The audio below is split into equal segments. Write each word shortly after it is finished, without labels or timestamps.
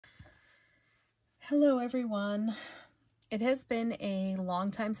Hello everyone. It has been a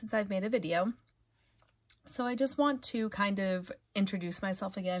long time since I've made a video, so I just want to kind of introduce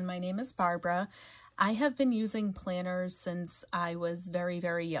myself again. My name is Barbara. I have been using planners since I was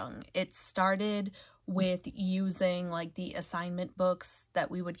very young. It started with using like the assignment books that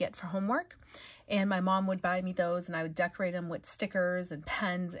we would get for homework, and my mom would buy me those and I would decorate them with stickers and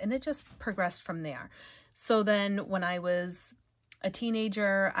pens, and it just progressed from there. So then when I was a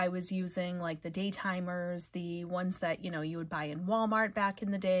teenager, I was using like the day timers, the ones that, you would buy in Walmart back in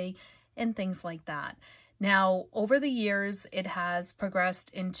the day and things like that. Now, over the years, it has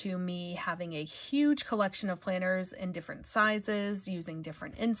progressed into me having a huge collection of planners in different sizes, using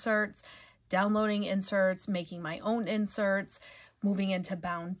different inserts, downloading inserts, making my own inserts, moving into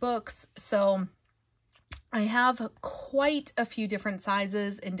bound books. So I have quite a few different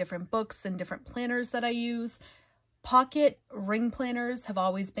sizes in different books and different planners that I use. Pocket ring planners have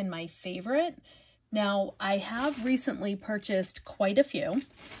always been my favorite. Now, I have recently purchased quite a few,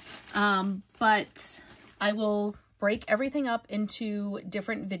 but I will break everything up into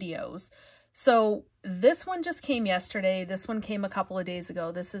different videos. So this one just came yesterday. This one came a couple of days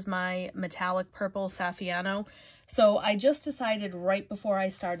ago. This is my metallic purple Saffiano. So I just decided right before I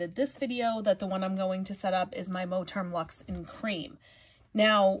started this video that the one I'm going to set up is my Moterm Luxe in cream.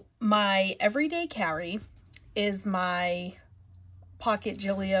 Now, my everyday carry is my Pocket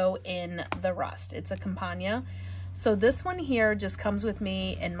Giglio in the rust. It's a Campagna. So this one here just comes with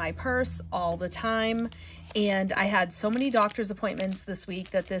me in my purse all the time. And I had so many doctor's appointments this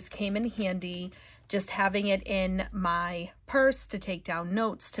week that this came in handy, just having it in my purse to take down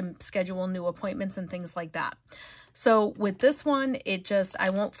notes, to schedule new appointments and things like that. So with this one, I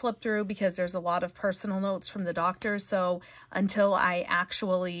won't flip through because there's a lot of personal notes from the doctor. So until I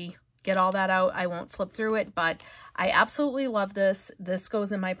actually get all that out, I won't flip through it, but I absolutely love this. This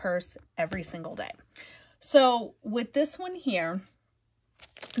goes in my purse every single day. So with this one here,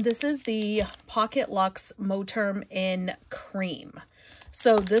 this is the Pocket Luxe Moterm in cream.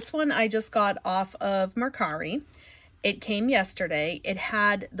 So this one I just got off of Mercari. It came yesterday. It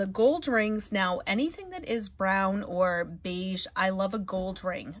had the gold rings. Now, anything that is brown or beige, I love a gold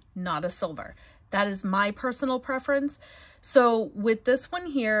ring, not a silver. That is my personal preference. So with this one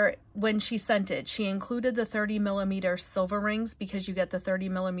here, when she sent it, she included the 30mm silver rings because you get the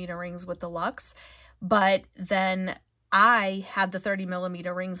 30mm rings with the Luxe. But then I had the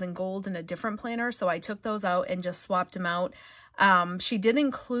 30mm rings in gold in a different planner, so I took those out and just swapped them out. She did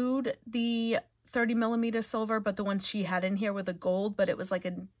include the 30mm silver, but the ones she had in here were the gold, but it was like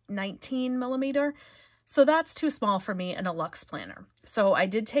a 19mm. So that's too small for me in a Luxe planner. So I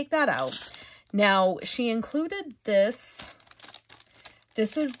did take that out. Now, she included this.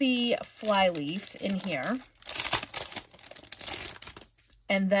 This is the flyleaf in here.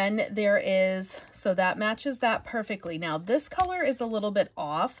 And then there is, so that matches that perfectly. Now, this color is a little bit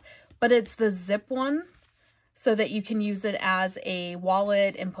off, but it's the zip one so that you can use it as a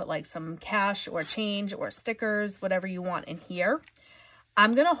wallet and put like some cash or change or stickers, whatever you want in here.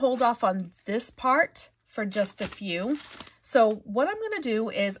 I'm going to hold off on this part for just a few. So what I'm going to do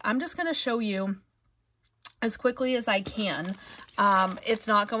is I'm just going to show you as quickly as I can. It's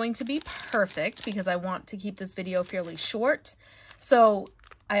not going to be perfect because I want to keep this video fairly short. So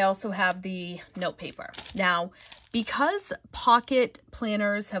I also have the note paper. Now, because pocket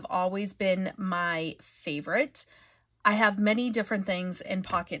planners have always been my favorite, I have many different things in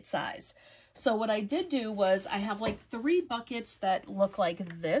pocket size. So what I did do was I have like 3 buckets that look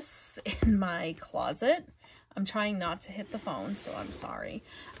like this in my closet. I'm trying not to hit the phone, so I'm sorry.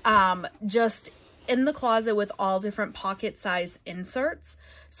 Just in the closet with all different pocket size inserts.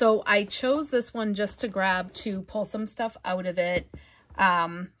 So I chose this one just to grab to pull some stuff out of it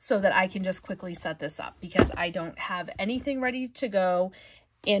so that I can just quickly set this up because I don't have anything ready to go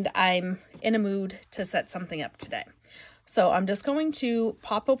and I'm in a mood to set something up today. So I'm just going to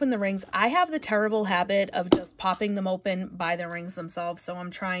pop open the rings. I have the terrible habit of just popping them open by the rings themselves, so I'm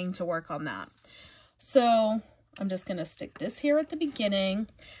trying to work on that. So I'm just going to stick this here at the beginning.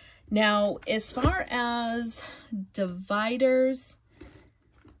 Now, as far as dividers,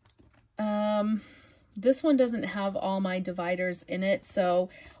 this one doesn't have all my dividers in it. So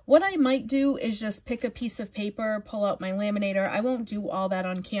what I might do is just pick a piece of paper, pull out my laminator. I won't do all that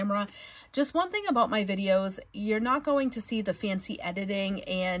on camera. Just one thing about my videos, you're not going to see the fancy editing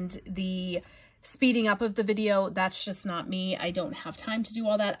and the speeding up of the video. That's just not me. I don't have time to do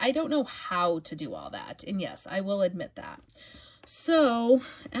all that. I don't know how to do all that. And yes, I will admit that. So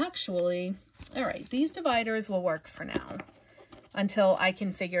actually, all right, these dividers will work for now until I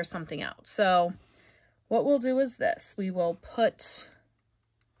can figure something out. So what we'll do is this. We will put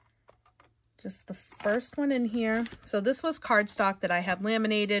just the first one in here. So this was cardstock that I had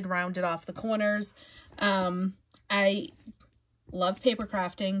laminated, rounded off the corners. I love paper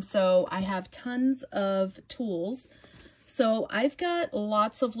crafting, so I have tons of tools. So I've got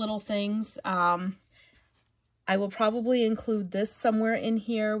lots of little things. I will probably include this somewhere in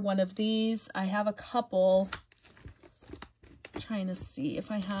here, one of these. I have a couple. I'm trying to see if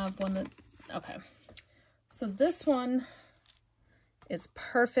I have one that, okay. So this one is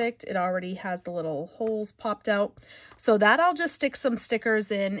perfect. It already has the little holes popped out. So that I'll just stick some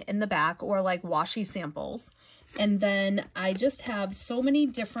stickers in the back, or like washi samples. And then I just have so many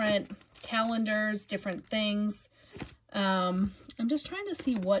different calendars, different things. I'm just trying to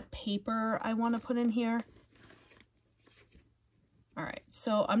see what paper I want to put in here. All right,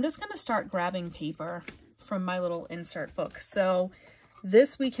 so I'm just going to start grabbing paper from my little insert book. So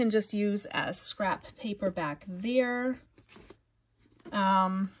this we can just use as scrap paper back there.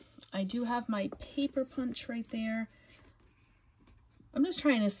 I do have my paper punch right there. I'm just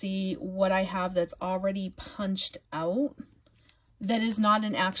trying to see what I have that's already punched out that is not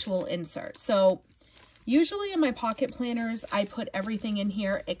an actual insert. So usually in my pocket planners, I put everything in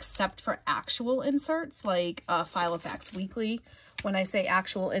here except for actual inserts, like File Effects Weekly. When I say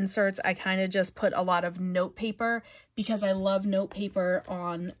actual inserts, I kind of just put a lot of note paper because I love note paper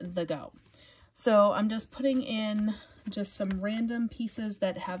on the go. So I'm just putting in just some random pieces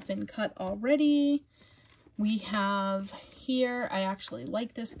that have been cut already. We have here, I actually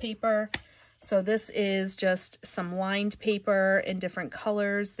like this paper. So this is just some lined paper in different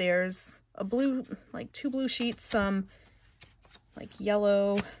colors. There's a blue, like 2 blue sheets, some like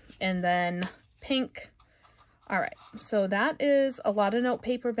yellow, and then pink. All right, so that is a lot of note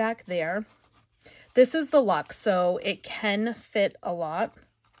paper back there. This is the Luxe, so it can fit a lot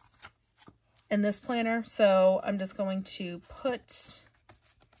in this planner. So I'm just going to put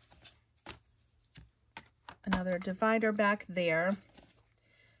another divider back there.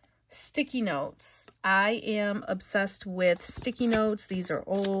 Sticky notes. I am obsessed with sticky notes. These are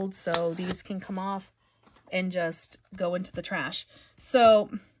old, so these can come off and just go into the trash. So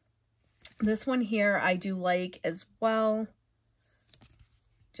this one here I do like as well.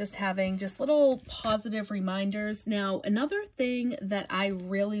 Just having just little positive reminders. Now, another thing that I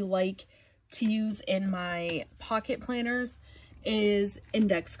really like to use in my pocket planners is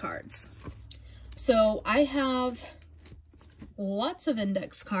index cards. So I have lots of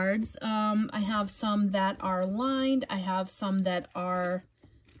index cards. I have some that are lined. I have some that are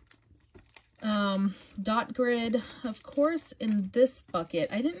dot grid. Of course, in this bucket,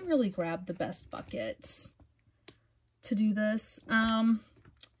 I didn't really grab the best bucket to do this.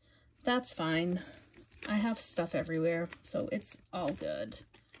 That's fine. I have stuff everywhere, so it's all good.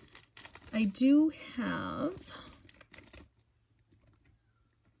 I do have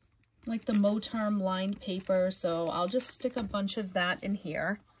like the moterm lined paper, so I'll just stick a bunch of that in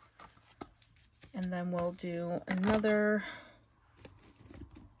here. And then we'll do another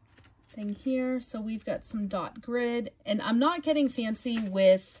thing here. So we've got some dot grid, and I'm not getting fancy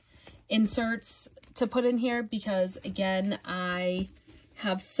with inserts to put in here because, again, I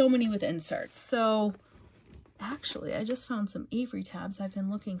have so many with inserts. So actually, I just found some Avery tabs. I've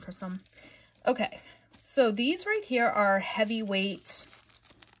been looking for some. Okay, so these right here are heavyweight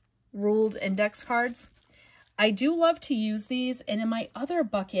ruled index cards. I do love to use these, and in my other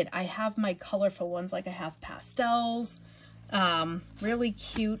bucket I have my colorful ones, like I have pastels, really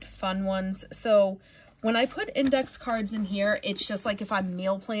cute fun ones. So when I put index cards in here, it's just like if I'm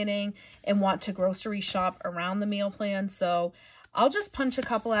meal planning and want to grocery shop around the meal plan. So I'll just punch a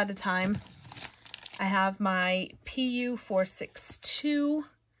couple at a time. I have my PU 462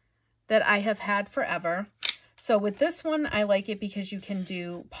 that I have had forever. So with this one, I like it because you can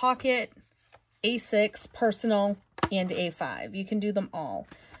do pocket, A6, personal, and A5. You can do them all.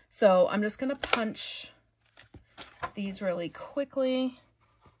 So I'm just going to punch these really quickly.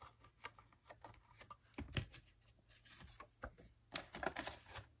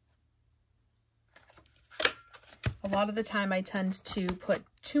 A lot of the time I tend to put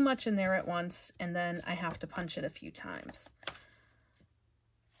too much in there at once, and then I have to punch it a few times.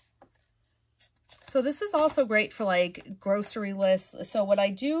 So this is also great for like grocery lists. So what I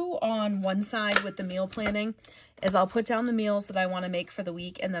do on one side with the meal planning is I'll put down the meals that I want to make for the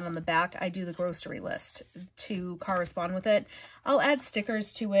week, and then on the back I do the grocery list to correspond with it. I'll add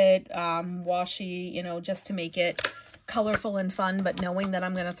stickers to it, washi, you know, just to make it colorful and fun, but knowing that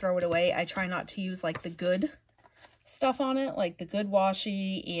I'm going to throw it away, I try not to use like the good stuff on it, like the good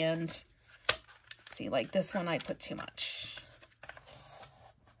washi, and see, like this one I put too much.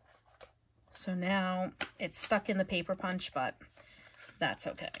 So now it's stuck in the paper punch, but that's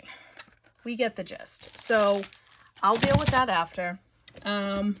okay. we get the gist. So I'll deal with that after.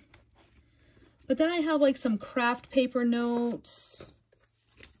 But then I have like some craft paper notes.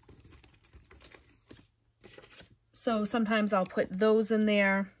 So sometimes I'll put those in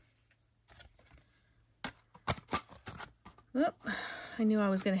there. Oh, I knew I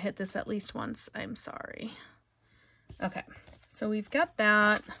was going to hit this at least once. I'm sorry. Okay, so we've got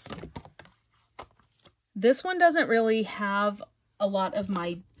that. This one doesn't really have a lot of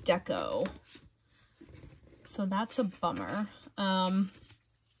my deco, so that's a bummer.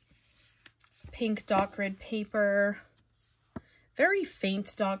 Pink dot grid paper, very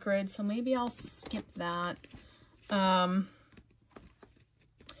faint dot grid, so maybe I'll skip that. But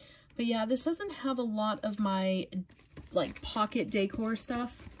yeah, this doesn't have a lot of my like pocket decor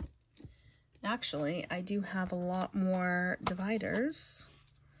stuff. Actually, I do have a lot more dividers,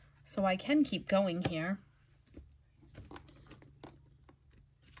 so I can keep going here.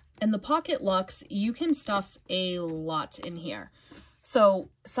 And the pocket luxe, you can stuff a lot in here. So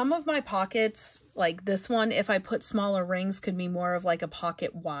some of my pockets, like this one, if I put smaller rings, could be more of like a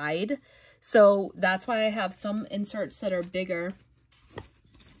pocket wide. So that's why I have some inserts that are bigger.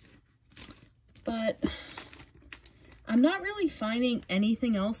 But I'm not really finding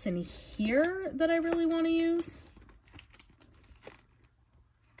anything else in here that I really want to use.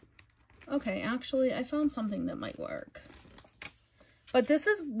 Okay, actually, I found something that might work. But this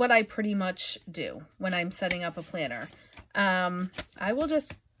is what I pretty much do when I'm setting up a planner. I will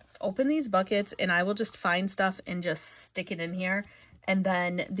just open these buckets and I will just find stuff and just stick it in here. And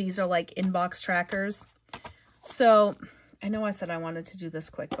then these are like inbox trackers. So I know I said I wanted to do this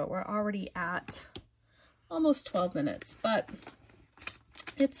quick, but we're already at almost 12 minutes, but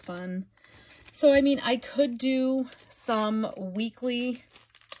it's fun. So, I mean, I could do some weekly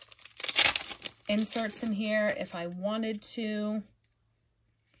inserts in here if I wanted to.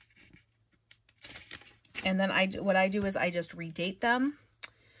 And then what I do is I just redate them.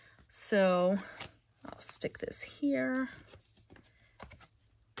 So I'll stick this here.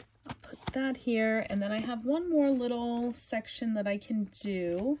 I'll put that here. And then I have one more little section that I can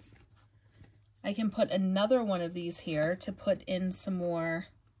do. I can put another one of these here to put in some more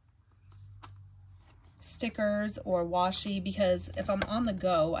stickers or washi, because if I'm on the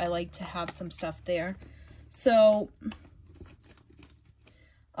go, I like to have some stuff there. So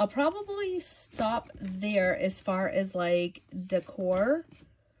I'll probably stop there as far as like decor.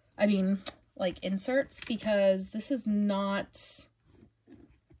 I mean, like inserts, because this is not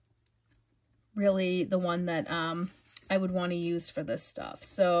really the one that I would want to use for this stuff.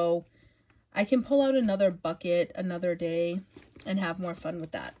 So I can pull out another bucket another day and have more fun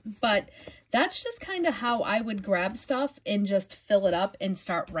with that. But that's just kind of how I would grab stuff and just fill it up and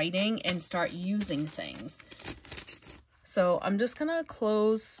start writing and start using things. So I'm just gonna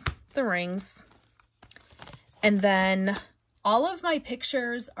close the rings. And then all of my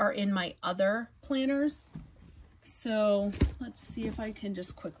pictures are in my other planners. So let's see if I can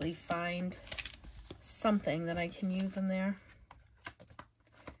just quickly find something that I can use in there.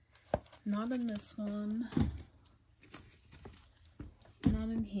 Not in this one. Not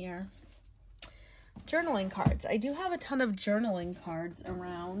in here. Journaling cards. I do have a ton of journaling cards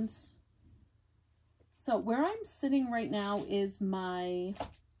around. So where I'm sitting right now is my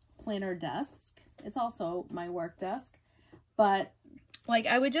planner desk. It's also my work desk. But like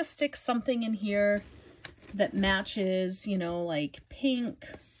I would just stick something in here that matches, you know, like pink,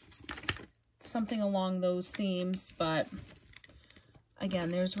 something along those themes. But again,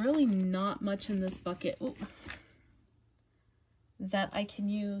 there's really not much in this bucket that I can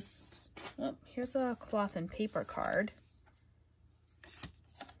use. Oh, here's a cloth and paper card.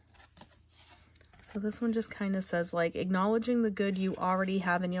 So this one just kind of says like acknowledging the good you already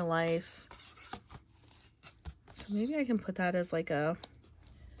have in your life. So maybe I can put that as like a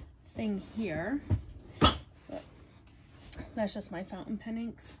thing here. But that's just my fountain pen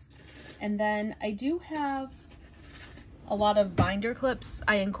inks. And then I do have a lot of binder clips.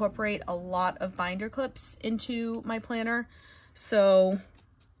 I incorporate a lot of binder clips into my planner. So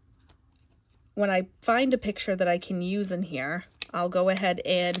when I find a picture that I can use in here, I'll go ahead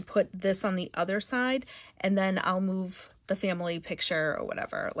and put this on the other side, and then I'll move the family picture or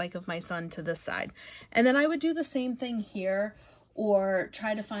whatever, like of my son, to this side. And then I would do the same thing here, or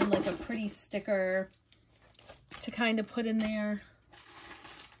try to find like a pretty sticker to kind of put in there.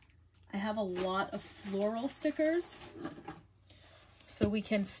 I have a lot of floral stickers, so we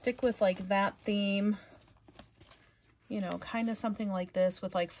can stick with like that theme, you know, kind of something like this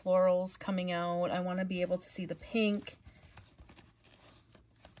with like florals coming out. I want to be able to see the pink.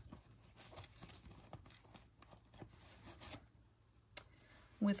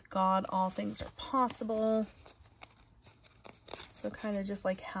 with God, all things are possible. So kind of just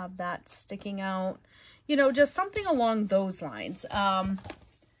like have that sticking out, you know, just something along those lines. And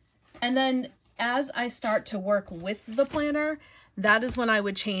then as I start to work with the planner, that is when I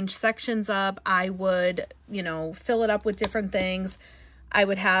would change sections up. I would, you know, fill it up with different things. I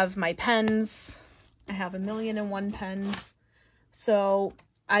would have my pens. I have 1,000,001 pens. So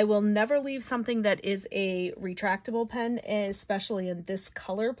I will never leave something that is a retractable pen, especially in this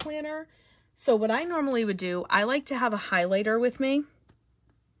color planner. So what I normally would do, I like to have a highlighter with me.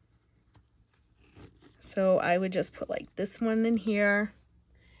 So I would just put like this one in here.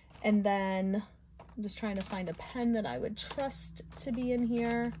 And then I'm just trying to find a pen that I would trust to be in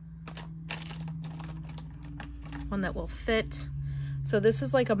here. One that will fit. So this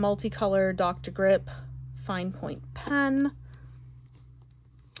is like a multicolor Dr. Grip fine point pen.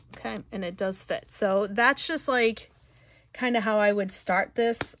 Okay, and it does fit. So that's just like kind of how I would start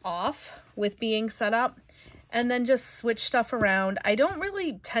this off with being set up, and then just switch stuff around. I don't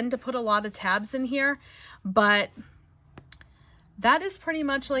really tend to put a lot of tabs in here, but that is pretty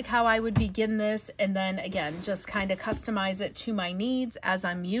much like how I would begin this, and then again just kind of customize it to my needs as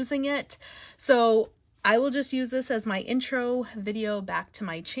I'm using it. So I will just use this as my intro video back to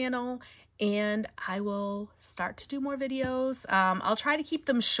my channel, and I will start to do more videos. I'll try to keep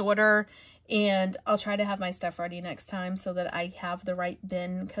them shorter, and I'll try to have my stuff ready next time so that I have the right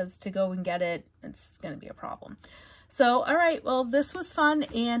bin, because to go and get it, it's going to be a problem. So, all right, well, this was fun,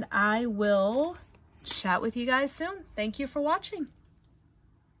 and I will chat with you guys soon. Thank you for watching.